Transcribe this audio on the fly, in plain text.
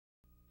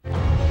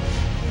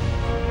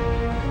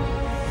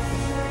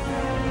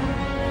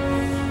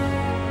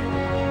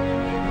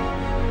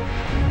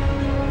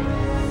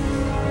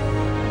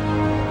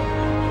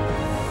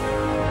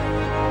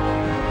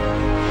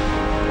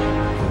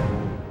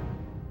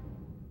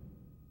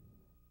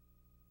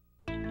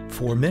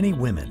For many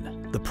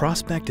women, the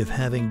prospect of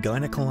having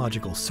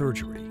gynecological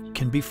surgery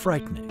can be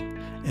frightening,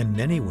 and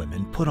many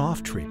women put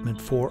off treatment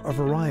for a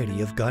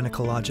variety of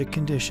gynecologic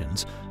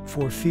conditions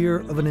for fear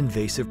of an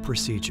invasive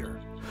procedure.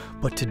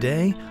 But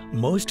today,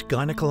 most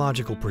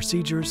gynecological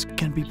procedures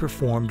can be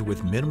performed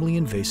with minimally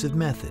invasive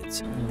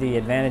methods. The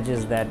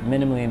advantages that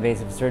minimally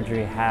invasive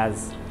surgery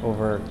has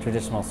over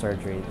traditional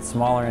surgery: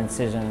 smaller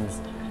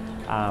incisions,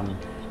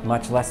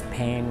 much less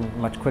pain,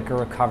 much quicker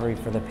recovery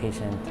for the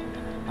patient,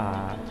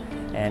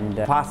 and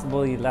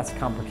possibly less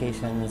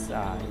complications.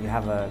 You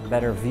have a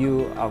better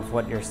view of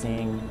what you're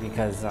seeing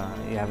because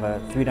you have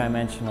a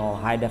three-dimensional,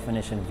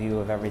 high-definition view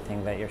of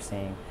everything that you're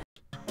seeing.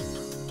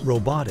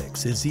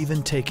 Robotics is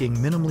even taking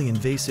minimally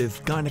invasive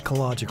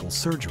gynecological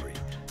surgery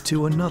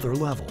to another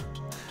level.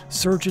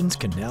 Surgeons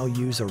can now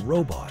use a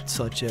robot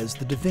such as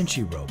the Da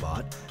Vinci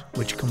robot,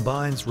 which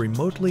combines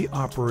remotely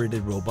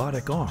operated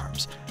robotic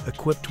arms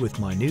equipped with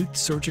minute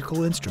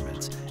surgical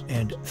instruments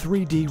and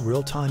 3D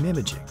real-time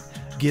imaging,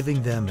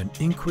 giving them an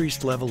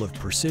increased level of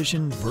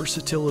precision,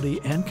 versatility,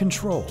 and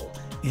control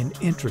in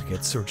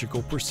intricate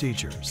surgical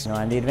procedures.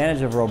 And the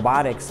advantage of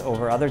robotics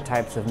over other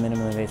types of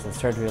minimally invasive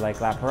surgery like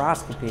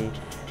laparoscopy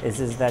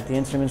is that the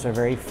instruments are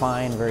very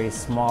fine, very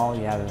small.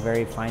 You have a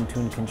very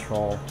fine-tuned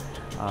control.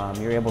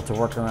 You're able to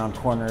work around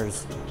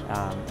corners,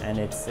 and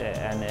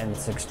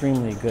it's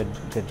extremely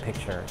good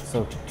picture.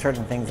 So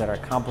certain things that are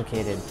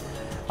complicated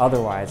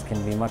otherwise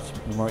can be much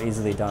more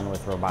easily done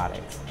with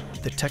robotics.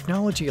 The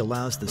technology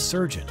allows the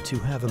surgeon to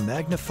have a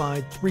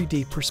magnified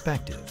 3D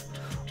perspective,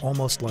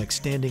 almost like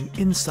standing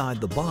inside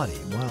the body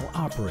while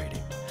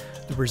operating.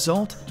 The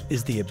result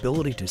is the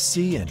ability to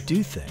see and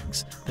do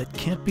things that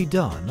can't be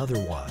done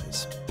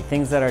otherwise.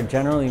 Things that are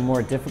generally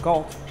more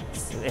difficult,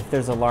 if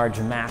there's a large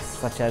mass,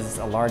 such as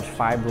a large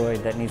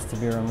fibroid that needs to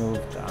be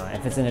removed,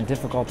 if it's in a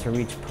difficult to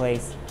reach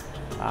place,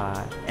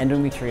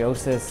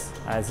 endometriosis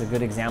is a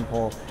good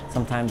example.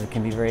 Sometimes it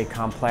can be very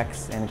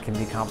complex and it can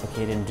be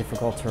complicated and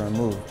difficult to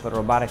remove, but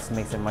robotics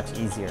makes it much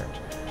easier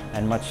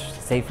and much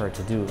safer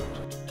to do.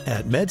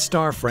 At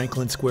MedStar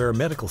Franklin Square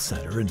Medical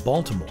Center in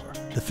Baltimore,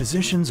 the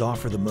physicians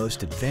offer the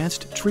most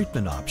advanced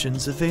treatment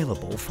options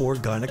available for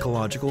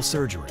gynecological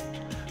surgery.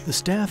 The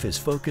staff is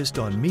focused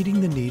on meeting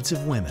the needs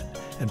of women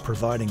and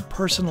providing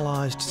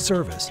personalized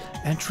service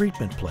and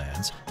treatment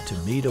plans to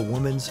meet a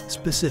woman's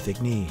specific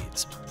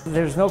needs.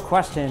 There's no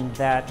question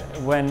that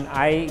when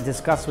I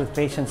discuss with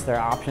patients their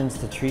options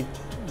to treat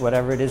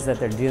whatever it is that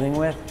they're dealing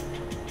with,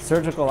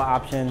 surgical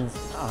options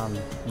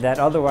that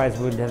otherwise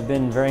would have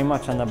been very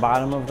much on the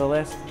bottom of the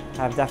list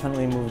have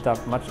definitely moved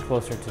up much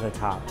closer to the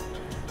top.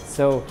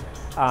 So,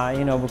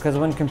 because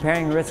when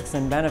comparing risks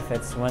and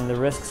benefits, when the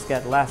risks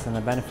get less and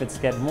the benefits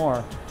get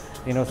more,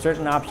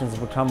 certain options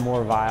become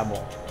more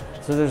viable.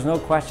 So there's no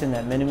question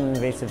that minimally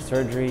invasive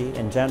surgery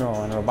in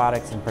general and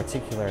robotics in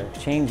particular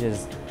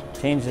changes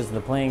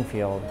the playing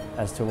field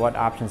as to what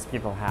options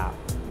people have.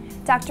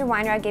 Dr.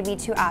 Weinrod gave me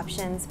two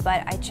options,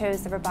 but I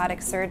chose the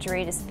robotic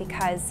surgery just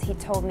because he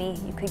told me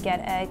you could get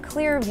a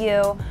clear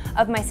view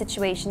of my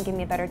situation, give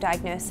me a better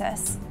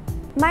diagnosis.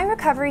 My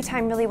recovery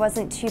time really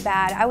wasn't too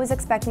bad. I was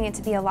expecting it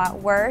to be a lot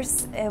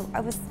worse.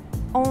 I was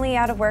only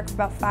out of work for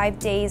about 5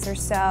 days or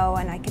so,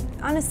 and I could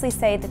honestly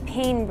say the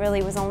pain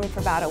really was only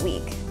for about a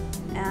week.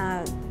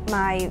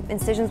 My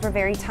incisions were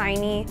very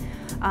tiny,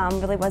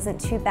 really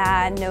wasn't too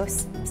bad, no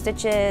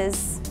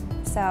stitches.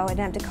 So I didn't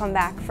have to come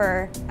back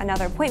for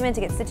another appointment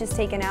to get stitches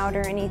taken out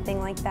or anything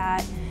like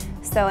that.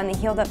 And they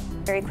healed up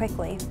very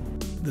quickly.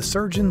 The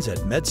surgeons at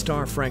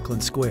MedStar Franklin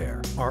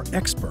Square are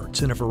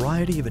experts in a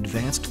variety of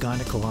advanced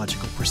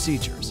gynecological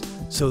procedures,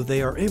 so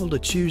they are able to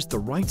choose the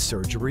right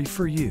surgery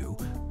for you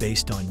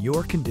based on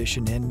your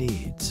condition and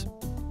needs.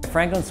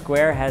 Franklin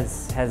Square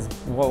has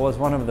what was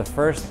one of the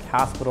first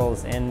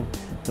hospitals in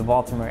the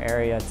Baltimore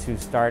area to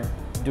start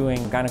doing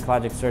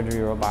gynecologic surgery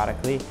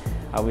robotically.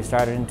 We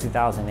started in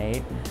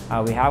 2008.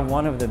 We have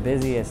one of the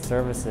busiest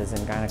services in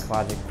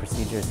gynecologic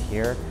procedures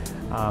here.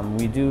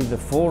 We do the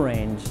full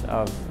range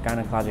of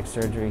gynecologic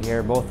surgery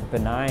here, both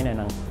benign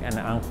and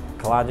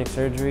oncologic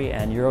surgery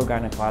and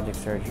urogynecologic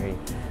surgery.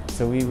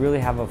 So we really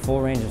have a full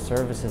range of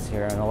services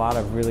here and a lot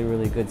of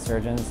really good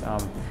surgeons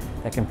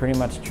that can pretty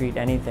much treat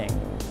anything,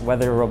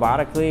 whether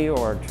robotically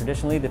or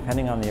traditionally,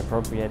 depending on the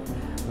appropriate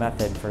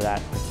method for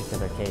that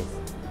particular case.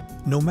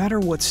 No matter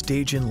what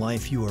stage in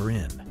life you are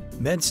in,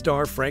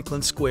 MedStar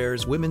Franklin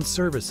Square's women's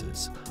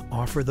services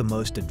offer the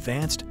most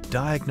advanced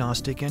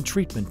diagnostic and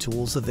treatment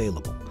tools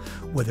available.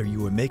 Whether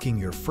you are making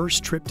your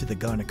first trip to the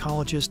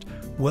gynecologist,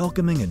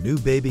 welcoming a new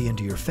baby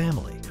into your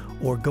family,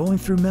 or going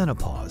through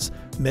menopause,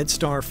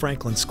 MedStar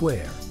Franklin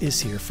Square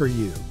is here for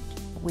you.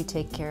 We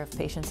take care of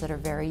patients that are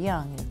very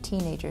young,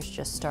 teenagers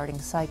just starting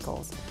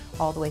cycles,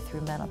 all the way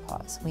through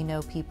menopause. We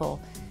know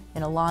people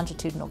in a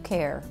longitudinal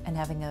care and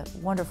having a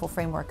wonderful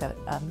framework at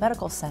a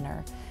medical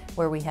center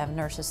where we have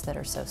nurses that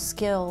are so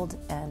skilled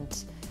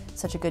and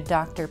such a good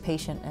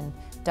doctor-patient and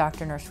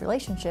doctor-nurse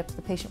relationship.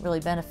 The patient really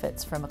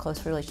benefits from a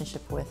close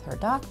relationship with her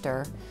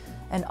doctor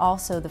and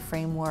also the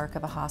framework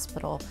of a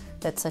hospital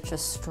that's such a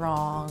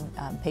strong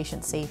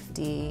patient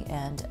safety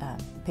and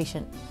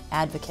patient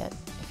advocate,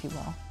 if you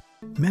will.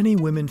 Many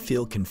women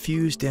feel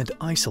confused and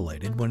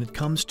isolated when it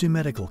comes to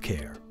medical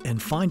care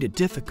and find it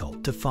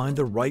difficult to find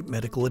the right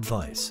medical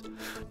advice,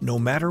 no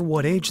matter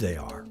what age they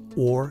are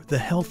or the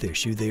health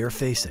issue they are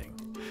facing.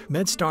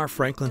 MedStar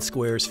Franklin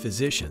Square's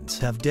physicians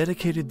have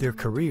dedicated their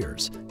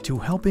careers to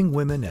helping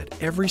women at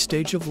every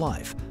stage of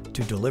life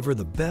to deliver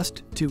the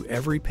best to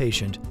every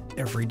patient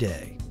every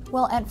day.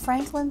 Well, at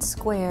Franklin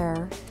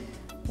Square,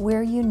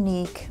 we're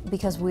unique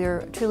because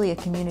we're truly a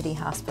community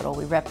hospital.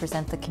 We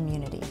represent the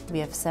community. We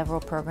have several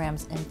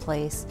programs in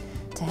place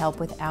to help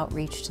with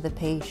outreach to the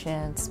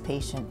patients,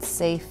 patient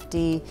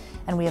safety,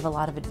 and we have a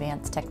lot of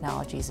advanced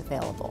technologies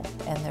available.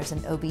 And there's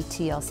an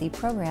OB-TLC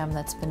program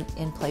that's been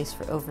in place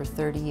for over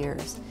 30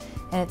 years.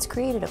 And it's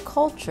created a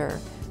culture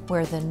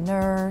where the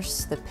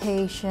nurse, the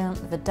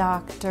patient, the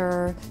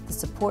doctor, the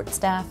support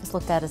staff is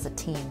looked at as a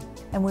team.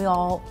 And we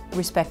all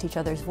respect each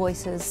other's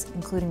voices,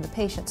 including the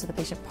patient, so the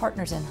patient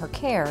partners in her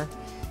care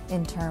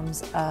in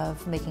terms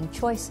of making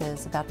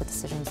choices about the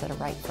decisions that are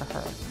right for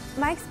her.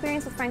 My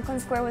experience with Franklin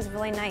Square was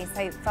really nice.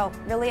 I felt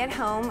really at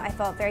home. I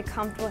felt very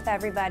comfortable with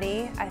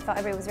everybody. I felt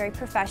everybody was very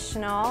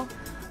professional.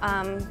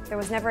 There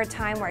was never a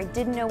time where I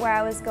didn't know where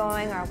I was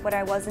going or what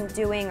I wasn't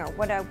doing or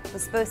what I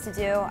was supposed to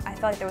do. I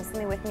felt like there was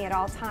something with me at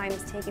all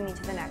times taking me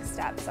to the next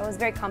step. So I was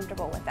very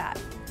comfortable with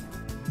that.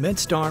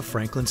 MedStar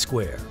Franklin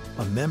Square,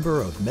 a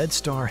member of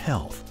MedStar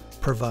Health,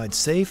 provides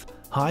safe,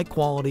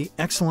 high-quality,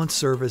 excellent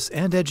service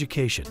and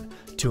education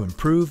to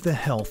improve the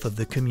health of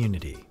the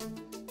community.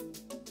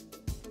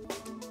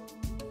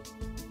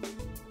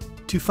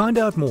 To find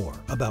out more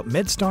about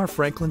MedStar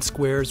Franklin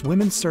Square's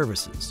women's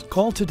services,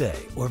 call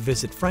today or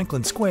visit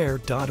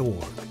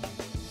franklinsquare.org.